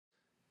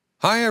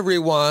Hi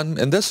everyone!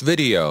 In this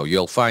video,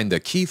 you'll find the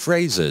key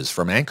phrases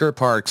from Anchor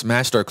Park's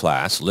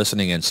Masterclass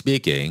Listening and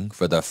Speaking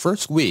for the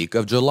first week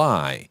of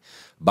July,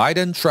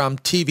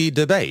 Biden-Trump TV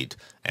debate,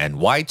 and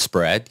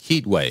widespread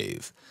heat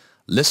wave.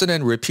 Listen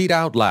and repeat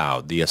out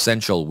loud the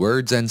essential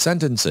words and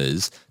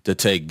sentences to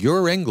take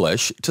your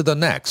English to the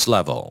next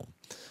level.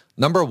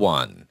 Number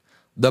 1.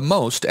 The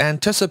most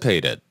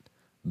anticipated.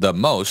 The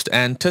most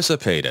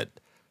anticipated.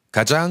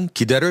 가장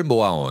기대를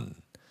모아온.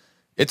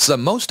 It's the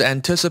most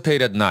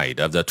anticipated night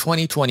of the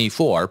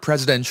 2024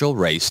 presidential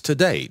race to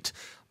date,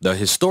 the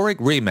historic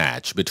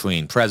rematch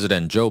between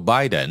President Joe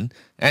Biden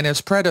and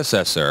his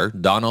predecessor,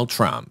 Donald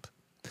Trump.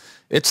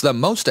 It's the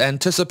most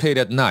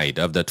anticipated night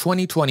of the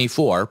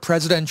 2024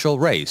 presidential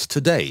race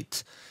to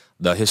date,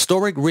 the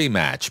historic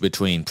rematch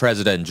between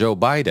President Joe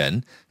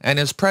Biden and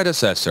his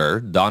predecessor,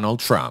 Donald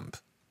Trump.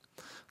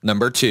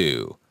 Number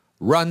 2.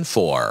 Run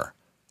for.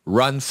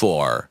 Run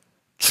for.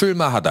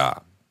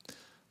 출마하다.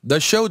 The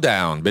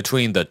showdown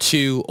between the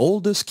two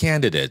oldest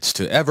candidates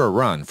to ever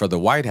run for the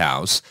White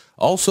House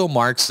also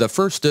marks the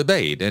first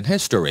debate in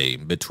history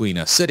between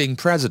a sitting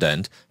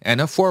president and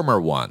a former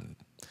one.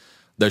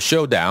 The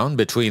showdown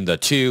between the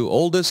two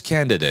oldest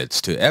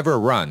candidates to ever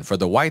run for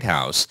the White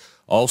House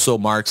also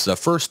marks the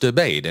first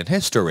debate in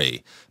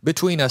history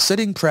between a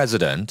sitting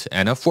president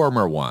and a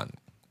former one.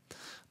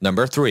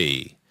 Number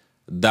 3.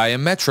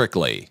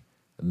 Diametrically.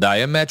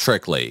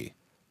 Diametrically.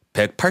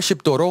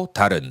 180도로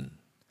다른.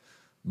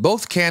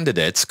 Both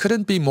candidates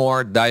couldn't be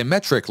more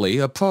diametrically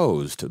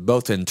opposed,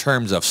 both in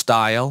terms of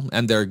style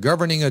and their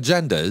governing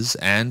agendas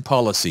and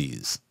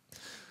policies.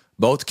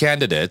 Both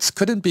candidates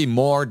couldn't be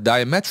more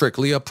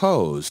diametrically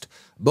opposed,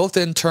 both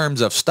in terms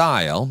of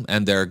style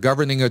and their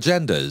governing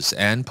agendas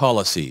and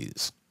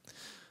policies.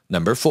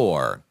 Number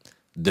 4.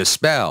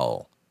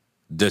 Dispel.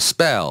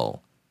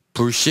 Dispel.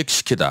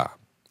 불식시키다.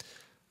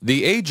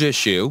 The age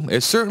issue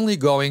is certainly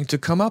going to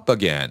come up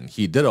again.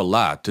 He did a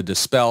lot to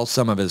dispel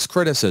some of his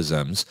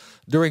criticisms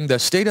during the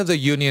State of the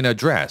Union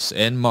address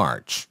in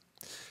March.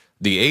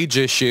 The age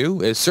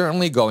issue is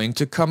certainly going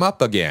to come up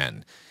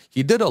again.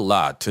 He did a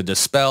lot to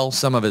dispel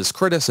some of his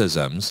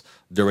criticisms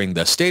during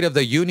the State of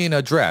the Union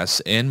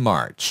address in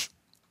March.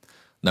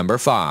 Number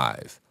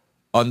 5.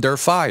 Under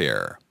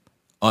fire.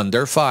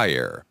 Under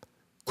fire.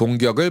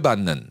 공격을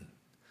받는.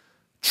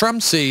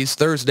 Trump sees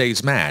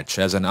Thursday's match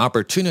as an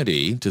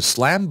opportunity to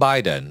slam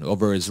Biden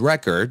over his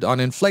record on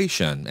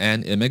inflation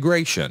and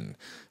immigration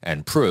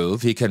and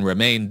prove he can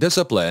remain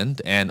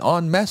disciplined and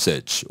on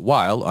message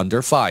while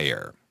under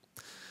fire.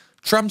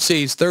 Trump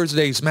sees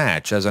Thursday's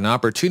match as an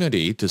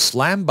opportunity to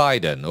slam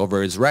Biden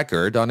over his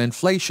record on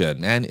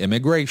inflation and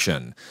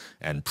immigration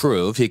and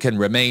prove he can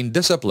remain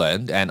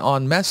disciplined and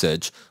on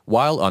message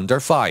while under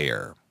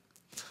fire.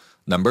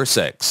 Number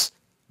 6.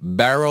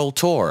 Barrel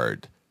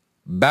toward.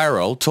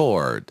 Barrel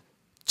toward.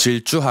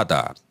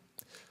 질주하다.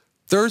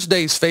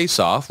 Thursday's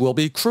face-off will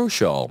be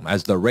crucial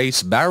as the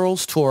race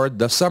barrels toward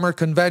the summer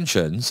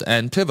conventions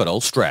and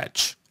pivotal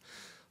stretch.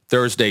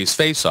 Thursday's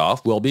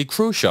face-off will be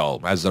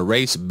crucial as the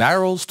race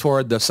barrels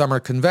toward the summer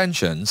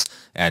conventions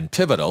and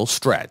pivotal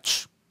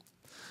stretch.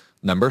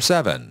 Number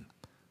 7.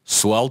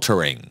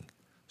 Sweltering.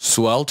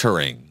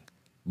 Sweltering.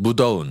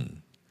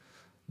 무더운.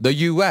 The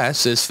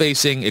U.S. is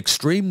facing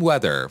extreme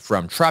weather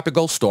from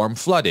tropical storm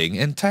flooding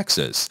in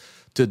Texas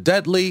to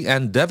deadly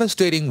and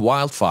devastating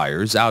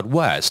wildfires out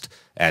west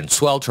and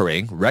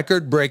sweltering,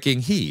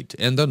 record-breaking heat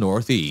in the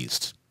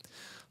Northeast.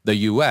 The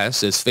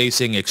U.S. is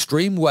facing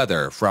extreme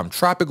weather from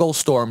tropical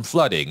storm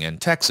flooding in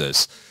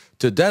Texas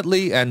to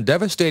deadly and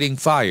devastating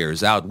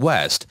fires out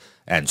west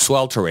and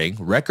sweltering,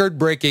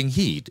 record-breaking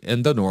heat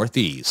in the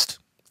Northeast.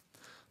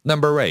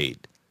 Number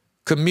 8.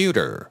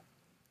 Commuter.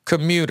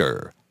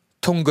 Commuter.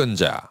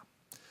 통근자.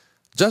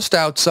 Just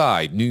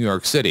outside New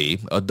York City,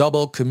 a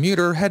double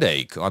commuter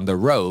headache on the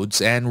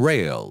roads and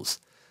rails.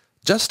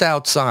 Just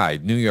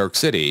outside New York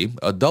City,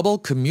 a double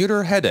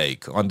commuter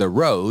headache on the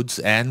roads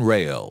and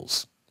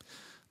rails.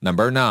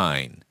 Number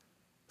 9.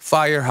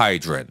 Fire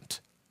hydrant.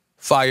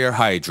 Fire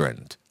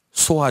hydrant.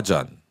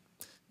 소화전.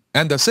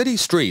 And the city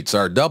streets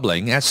are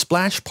doubling as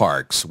splash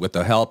parks with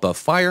the help of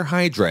fire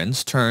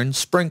hydrants turned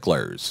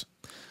sprinklers.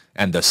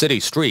 And the city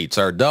streets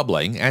are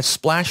doubling as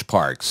splash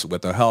parks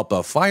with the help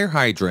of fire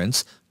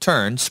hydrants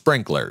turned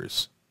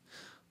sprinklers.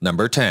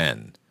 Number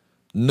 10.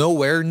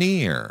 Nowhere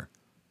near.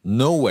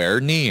 Nowhere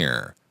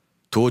near.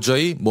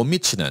 도저히 못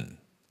미치는.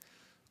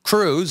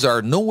 Crews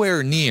are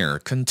nowhere near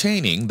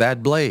containing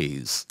that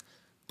blaze.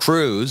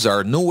 Crews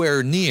are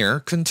nowhere near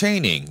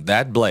containing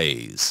that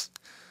blaze.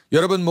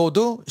 여러분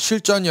모두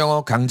실전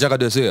영어 강자가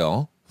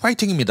되세요.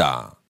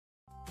 화이팅입니다.